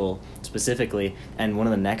Michael specifically. And one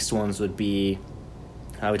of the next ones would be,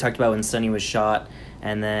 we talked about when Sonny was shot,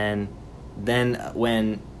 and then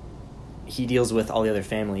when he deals with all the other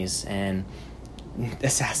families and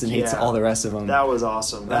assassinates all the rest of them. That was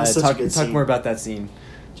awesome. That was such a good scene. Talk more about that scene.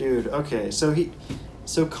 Dude, okay.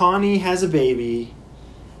 So Connie has a baby,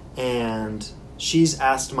 and she's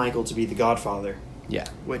asked Michael to be the Godfather. Yeah.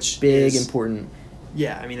 Which big, is important.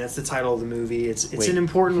 Yeah, I mean, that's the title of the movie. It's Wait. an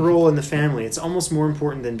important role in the family. It's almost more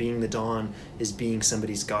important than being the Don is being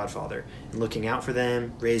somebody's godfather and looking out for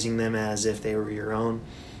them, raising them as if they were your own,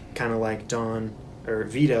 kind of like Don or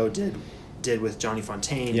Vito did with Johnny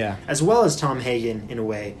Fontaine, Yeah. as well as Tom Hagen in a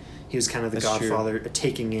way. He was kind of the That's godfather,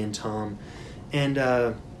 taking in Tom. And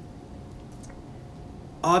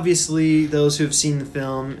obviously, those who have seen the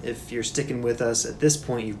film, if you're sticking with us at this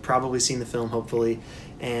point, you've probably seen the film, hopefully,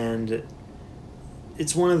 and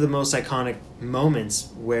it's one of the most iconic moments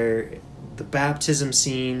where the baptism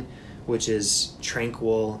scene, which is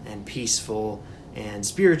tranquil and peaceful and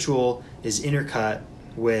spiritual, is intercut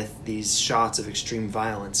with these shots of extreme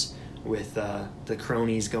violence, with the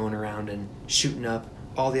cronies going around and shooting up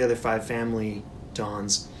all the other 5 family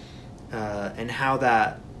Dons, and how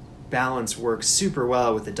that balance works super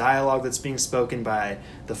well with the dialogue that's being spoken by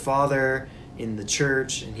the father in the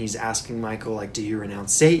church, and he's asking Michael, like, do you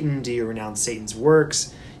renounce Satan? Do you renounce Satan's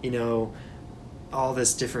works? All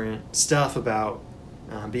this different stuff about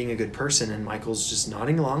being a good person, and Michael's just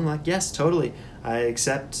nodding along like, yes, totally. I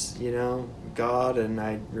accept, God, and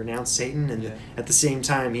I renounce Satan, and at the same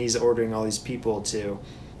time, he's ordering all these people to,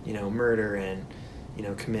 murder and,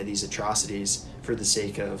 commit these atrocities for the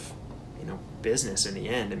sake of, business in the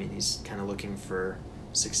end. I mean, he's kind of looking for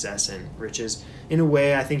success and riches. In a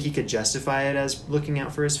way, I think he could justify it as looking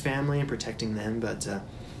out for his family and protecting them, but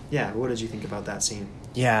what did you think about that scene?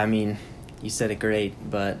 Yeah, I mean, you said it great,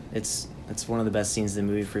 but it's one of the best scenes in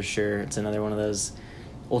the movie for sure. It's another one of those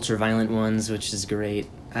ultra-violent ones, which is great.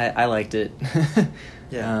 I liked it.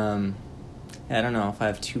 Yeah. I don't know if I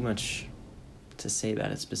have too much to say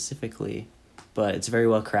about it specifically, but it's very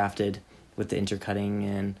well crafted with the intercutting,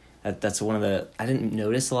 and that's one of the... I didn't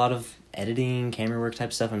notice a lot of editing, camera work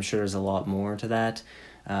type stuff. I'm sure there's a lot more to that.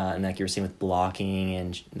 And like you were saying with blocking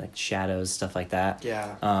and like shadows, stuff like that.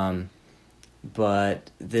 Yeah.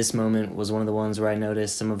 But this moment was one of the ones where I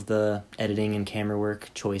noticed some of the editing and camera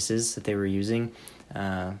work choices that they were using,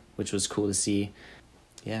 which was cool to see.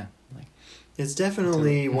 Yeah. It's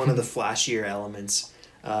definitely one of the flashier elements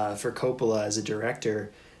for Coppola as a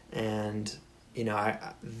director. And,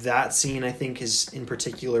 that scene, I think, is in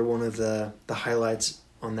particular one of the highlights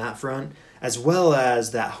on that front, as well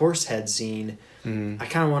as that horse head scene. I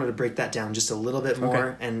kind of wanted to break that down just a little bit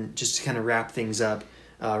more and just to kind of wrap things up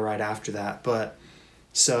right after that. But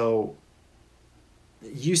so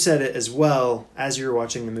you said it as well as you were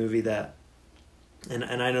watching the movie that, and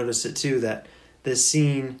I noticed it too, that this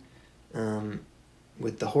scene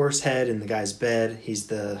with the horse head in the guy's bed, he's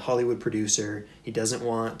the Hollywood producer. He doesn't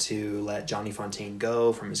want to let Johnny Fontaine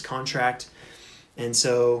go from his contract. And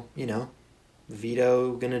so,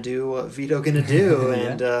 Vito gonna do what Vito gonna do.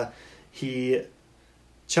 And he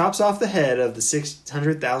chops off the head of the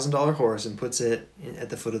 $600,000 horse and puts it at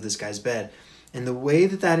the foot of this guy's bed. And the way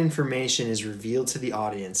that information is revealed to the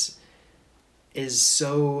audience is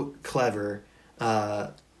so clever. I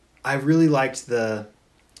really liked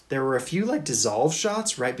there were a few dissolve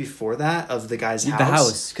shots right before that of the guy's house. The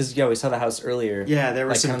house, because we saw the house earlier. Yeah, there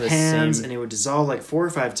were some pans, and it would dissolve 4 or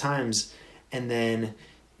 5 times, and then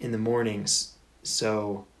in the mornings.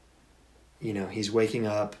 So, he's waking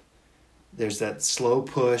up. There's that slow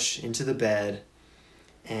push into the bed,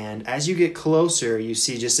 and as you get closer, you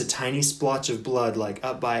see just a tiny splotch of blood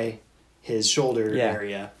up by his shoulder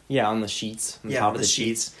area. Yeah, on the sheets. On the top of the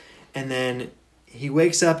sheets. And then he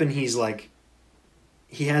wakes up and he's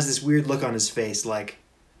he has this weird look on his face,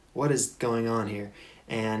 what is going on here?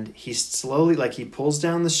 And he slowly, he pulls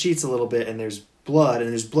down the sheets a little bit, and there's blood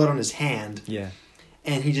on his hand. Yeah.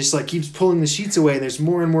 And he just keeps pulling the sheets away, and there's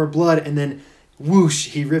more and more blood, and then whoosh,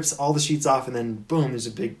 he rips all the sheets off, and then boom, there's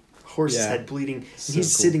a big horse's head bleeding. And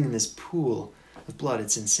he's sitting in this pool of blood.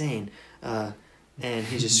 It's insane. and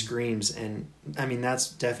he just screams. And I mean, that's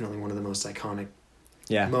definitely one of the most iconic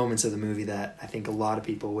Yeah. moments of the movie that I think a lot of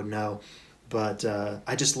people would know. But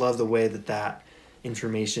I just love the way that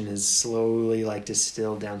information is slowly like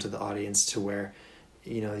distilled down to the audience to where,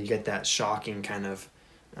 you know, you get that shocking kind of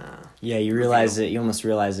you realize it. You almost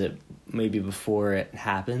realize it maybe before it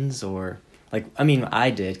happens, or like, I mean, I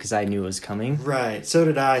did because I knew it was coming. Right. So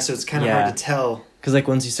did I. So it's kind of hard to tell. Because like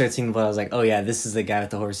once you start seeing the blood, I was like, oh yeah, this is the guy with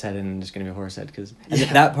the horse head, and there's gonna be a horse head.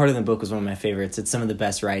 That part of the book was one of my favorites. It's some of the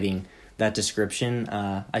best writing. That description,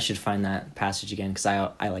 I should find that passage again because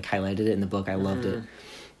I like highlighted it in the book. I loved it.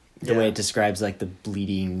 The way it describes like the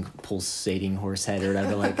bleeding, pulsating horse head or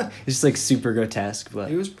whatever, like it's just like super grotesque.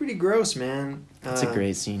 But it was pretty gross, man. It's a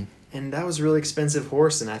great scene. And that was a really expensive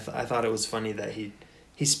horse, and I thought it was funny that he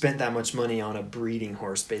spent that much money on a breeding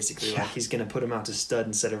horse, basically. Like he's gonna put him out to stud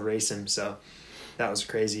instead of race him. So that was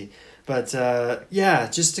crazy. But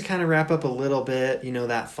just to kind of wrap up a little bit, you know,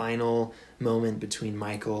 that final moment between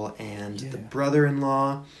Michael and the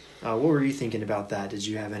brother-in-law. What were you thinking about that? Did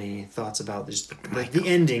you have any thoughts about just the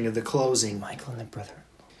ending of the closing? Michael and the brother.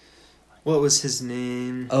 What was his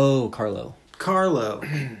name? Oh, Carlo.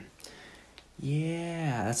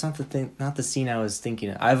 Yeah, that's not the thing. Not the scene I was thinking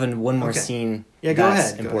of. I have one more scene. Yeah, go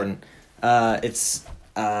that's ahead. Important. It's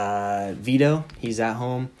Vito. He's at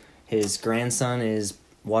home. His grandson is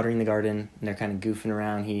watering the garden, and they're kind of goofing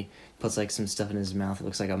around. He puts like some stuff in his mouth. It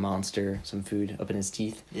looks like a monster. Some food up in his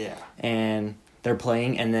teeth. Yeah. And they're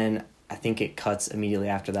playing, and then I think it cuts immediately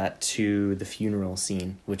after that to the funeral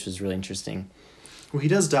scene, which was really interesting. Well, he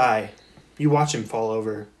does die. You watch him fall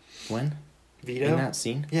over. When? Vito? In that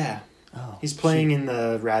scene? Yeah. Oh. He's playing in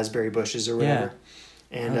the raspberry bushes or whatever.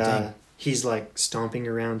 Yeah. And he's like stomping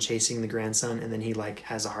around chasing the grandson, and then he like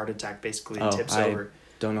has a heart attack basically and tips over.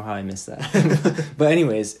 Don't know how I missed that. But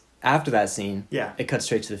anyways, after that scene, it cuts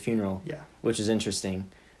straight to the funeral. Yeah. Which is interesting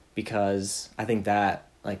because I think that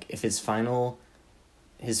like if his final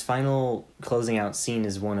closing out scene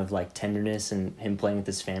is one of like tenderness and him playing with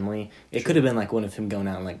his family. It could have been like one of him going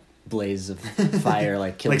out and like blaze of fire,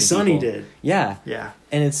 like killing like Sonny people. did. Yeah. Yeah.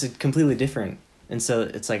 And it's completely different. And so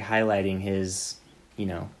it's like highlighting his,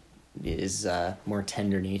 his more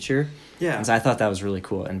tender nature. Yeah. And so I thought that was really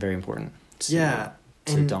cool and very important. To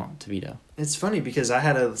Vito. It's funny because I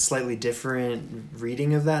had a slightly different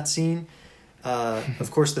reading of that scene.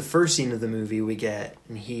 Of course, the first scene of the movie we get,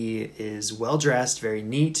 and he is well dressed, very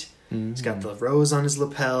neat. Mm-hmm. He's got the rose on his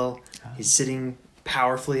lapel. He's sitting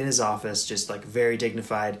powerfully in his office, just like very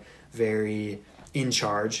dignified, very in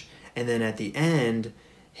charge. And then at the end,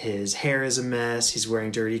 his hair is a mess. He's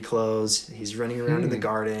wearing dirty clothes. He's running around in the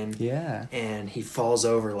garden. Yeah. And he falls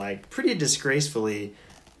over like pretty disgracefully.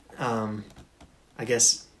 I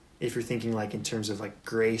guess if you're thinking like in terms of like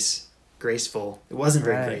graceful, it wasn't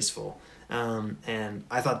very graceful. And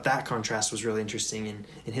I thought that contrast was really interesting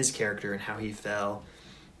in his character and how he fell.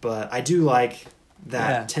 But I do like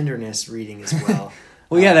that tenderness reading as well.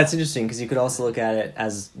 Well, yeah, that's interesting because you could also look at it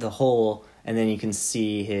as the whole, and then you can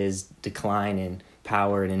see his decline in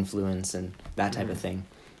power and influence and that type of thing.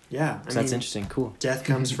 Yeah. So that's interesting. Cool. Death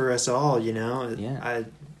comes for us all, you know? Yeah. I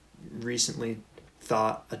recently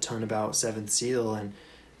thought a ton about Seventh Seal and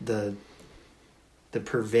the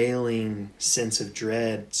prevailing sense of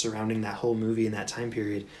dread surrounding that whole movie in that time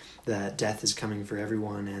period, that death is coming for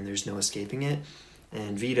everyone and there's no escaping it.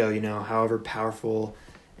 And Vito, you know, however powerful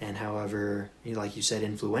and however, like you said,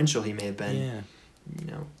 influential he may have been, you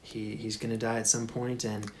know, he's going to die at some point.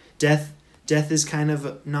 And death is kind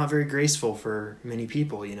of not very graceful for many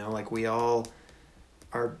people, you know, like we all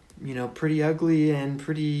are, you know, pretty ugly and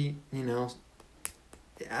pretty, you know,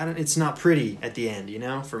 it's not pretty at the end, you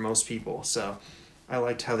know, for most people. So I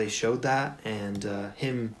liked how they showed that, and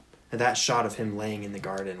that shot of him laying in the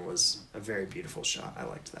garden was a very beautiful shot. I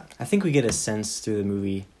liked that. I think we get a sense through the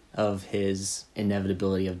movie of his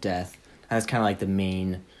inevitability of death. That's kind of like the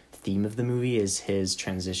main theme of the movie is his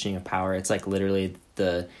transitioning of power. It's like literally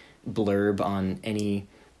the blurb on any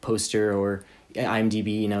poster or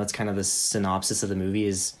IMDb, you know, it's kind of the synopsis of the movie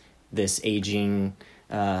is this aging,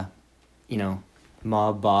 you know,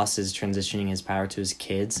 mob boss is transitioning his power to his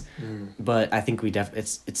kids. But I think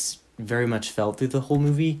it's very much felt through the whole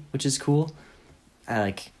movie, which is cool.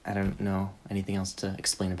 I don't know anything else to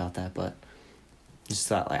explain about that, but just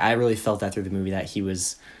thought like I really felt that through the movie that he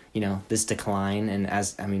was, you know, this decline,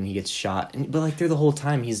 and he gets shot, but like through the whole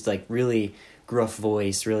time he's like really gruff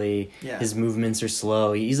voice, really his movements are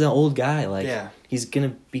slow. He's an old guy, like he's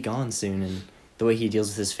gonna be gone soon, and the way he deals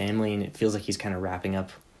with his family, and it feels like he's kind of wrapping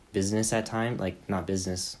up business at time, like not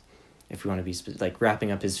business if we want to be like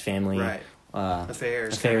wrapping up his family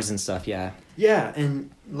affairs and stuff. Yeah. Yeah,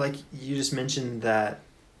 and like you just mentioned that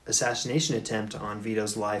assassination attempt on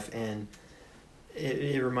Vito's life, and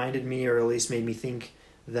it reminded me, or at least made me think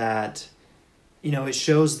that, it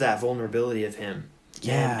shows that vulnerability of him.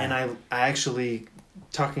 Yeah. And I actually,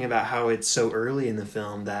 talking about how it's so early in the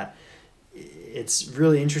film, that it's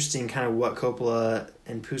really interesting kind of what Coppola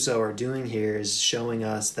and Puzo are doing here is showing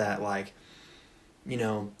us that, like,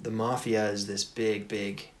 the mafia is this big,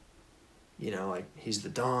 like, he's the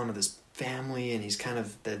Don of this family, and he's kind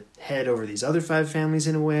of the head over these other 5 families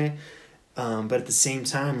in a way. But at the same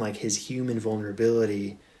time, like, his human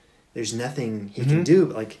vulnerability, there's nothing he can do.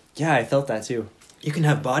 Like, yeah, I felt that too. You can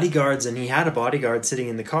have bodyguards, and he had a bodyguard sitting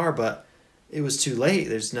in the car, but it was too late.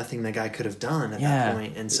 There's nothing the guy could have done at that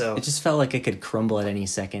point. And so it just felt like it could crumble at any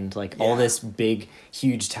second. Like, all this big,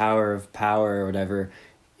 huge tower of power or whatever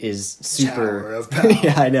is super... Tower of power.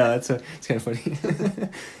 Yeah, I know. It's kind of funny.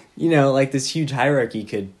 Like, this huge hierarchy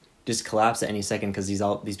could just collapse at any second because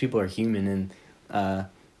these people are human, and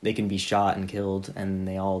they can be shot and killed, and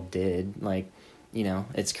they all did. Like,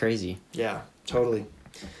 it's crazy. Yeah, totally.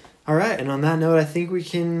 All right, and on that note, I think we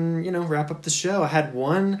can, wrap up the show. I had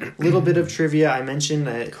one little bit of trivia. I mentioned,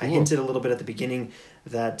 I hinted a little bit at the beginning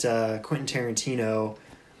that Quentin Tarantino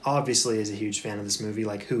obviously is a huge fan of this movie,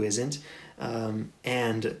 like, who isn't?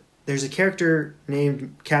 And there's a character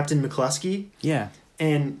named Captain McCluskey. Yeah.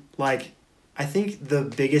 And, like, I think the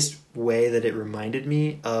biggest way that it reminded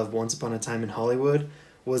me of Once Upon a Time in Hollywood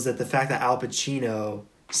was that the fact that Al Pacino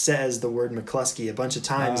says the word McCluskey a bunch of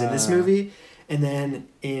times in this movie. And then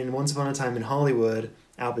in Once Upon a Time in Hollywood,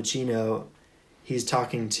 Al Pacino, he's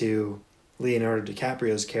talking to Leonardo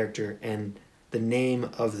DiCaprio's character, and the name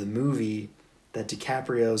of the movie that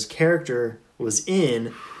DiCaprio's character was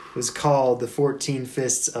in was called The 14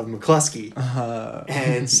 Fists of McCluskey.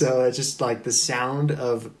 And so it's just like the sound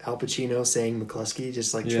of Al Pacino saying McCluskey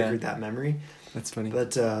just like triggered that memory. That's funny.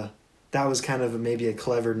 But that was kind of maybe a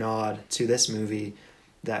clever nod to this movie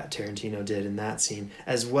that Tarantino did in that scene,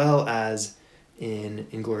 as well as in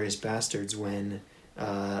Inglourious Bastards when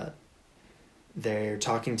they're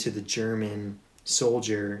talking to the German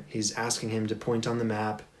soldier. He's asking him to point on the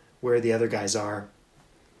map where the other guys are,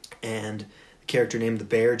 and the character named the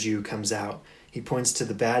Bear Jew comes out. He points to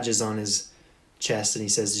the badges on his chest and he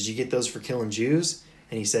says, "Did you get those for killing Jews?"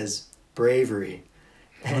 And he says, "Bravery."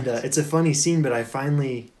 And it's a funny scene, but I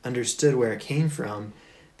finally understood where it came from.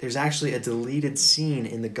 There's actually a deleted scene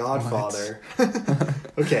in The Godfather.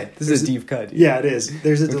 Okay. This is a deep cut. Yeah, it is.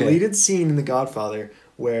 There's a deleted scene in The Godfather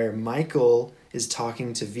where Michael is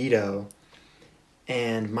talking to Vito,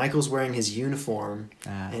 and Michael's wearing his uniform,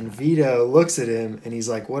 and Vito looks at him, and he's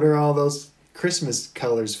like, "What are all those Christmas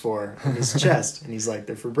colors for on his chest?" And he's like,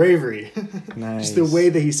 "They're for bravery." Nice. Just the way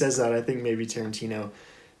that he says that, I think maybe Tarantino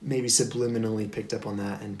maybe subliminally picked up on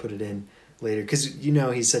that and put it in later, because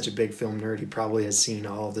he's such a big film nerd. He probably has seen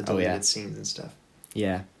all of the deleted scenes and stuff.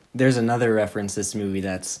 Yeah, there's another reference this movie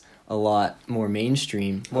that's a lot more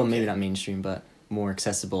mainstream. Well, maybe not mainstream, but more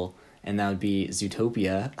accessible, and that would be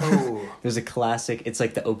Zootopia. Oh. There's a classic. It's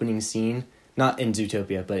like the opening scene, not in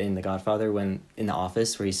Zootopia, but in The Godfather, when in the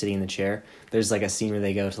office where he's sitting in the chair. There's like a scene where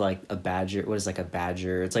they go to like a badger. What is like a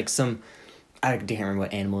badger? It's like some, I can't remember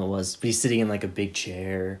what animal it was, but he's sitting in like a big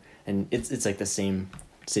chair, and it's like the same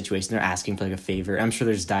situation. They're asking for like a favor. I'm sure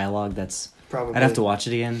there's dialogue that's Probably. I'd have to watch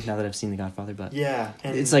it again now that I've seen The Godfather, but yeah,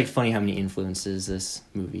 and it's like funny how many influences this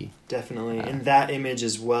movie. Definitely. And that image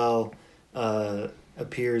as well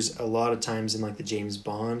appears a lot of times in like the James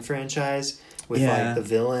Bond franchise with like the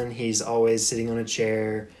villain. He's always sitting on a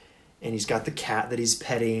chair and he's got the cat that he's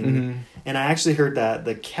petting. Mm-hmm. And I actually heard that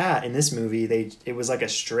the cat in this movie, it was like a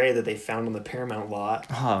stray that they found on the Paramount lot.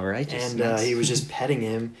 Oh, right. And he was just petting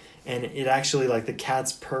him. And it actually, like, the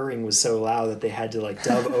cat's purring was so loud that they had to, like,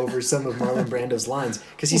 dub over some of Marlon Brando's lines.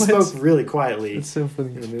 Because he spoke really quietly so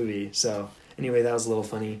funny in the movie. So, anyway, that was a little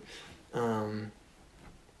funny.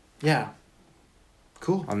 Yeah.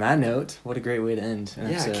 Cool. On that note, what a great way to end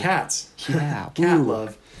an episode. Cats. Yeah. Cat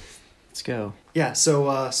love. Let's go. Yeah,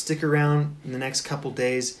 so stick around in the next couple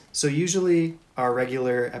days. So usually our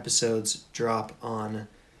regular episodes drop on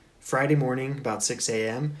Friday morning about 6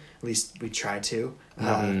 a.m. At least we try to.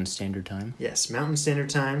 Mountain Standard Time. Yes, Mountain Standard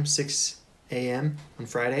Time, 6 a.m. on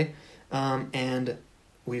Friday. And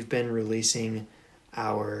we've been releasing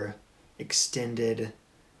our extended,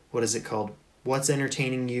 what is it called? What's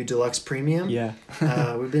Entertaining You Deluxe Premium. Yeah.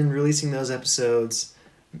 We've been releasing those episodes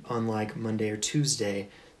on like Monday or Tuesday.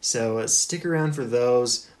 So stick around for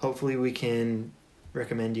those. Hopefully we can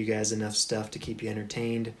recommend you guys enough stuff to keep you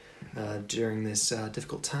entertained during this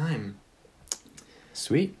difficult time.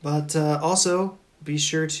 Sweet. But also, be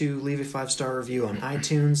sure to leave a 5-star review on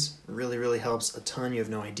iTunes. It really, really helps a ton. You have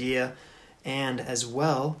no idea. And as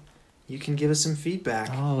well, you can give us some feedback.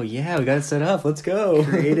 Oh, yeah, we got it set up. Let's go.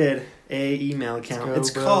 Created a email account. Go,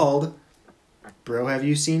 it's bro. called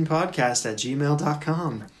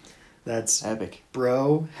brohaveyouSeenPodcast@gmail.com. That's Epic.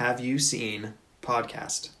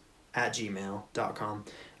 brohaveyouSeenPodcast@gmail.com.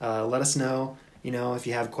 Let us know, if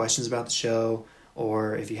you have questions about the show,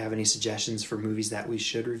 or if you have any suggestions for movies that we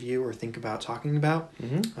should review or think about talking about.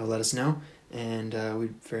 Mm-hmm. Let us know, and we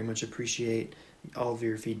very much appreciate all of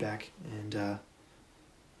your feedback and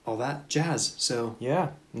all that jazz. So Yeah,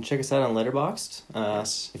 and check us out on Letterboxd.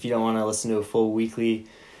 Yes. If you don't want to listen to a full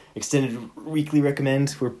extended weekly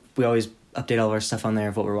recommend, we always update all of our stuff on there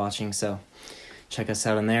of what we're watching, so check us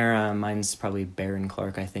out on there. Mine's probably Baron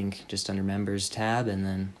Clark, I think, just under members tab, and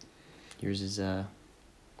then yours is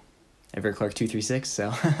Everett Clark 236,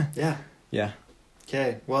 so yeah. Yeah.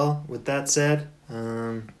 Okay, well, with that said,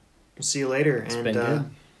 we'll see you later, It's and been good.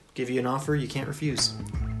 give you an offer you can't refuse.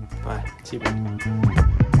 Bye. See you.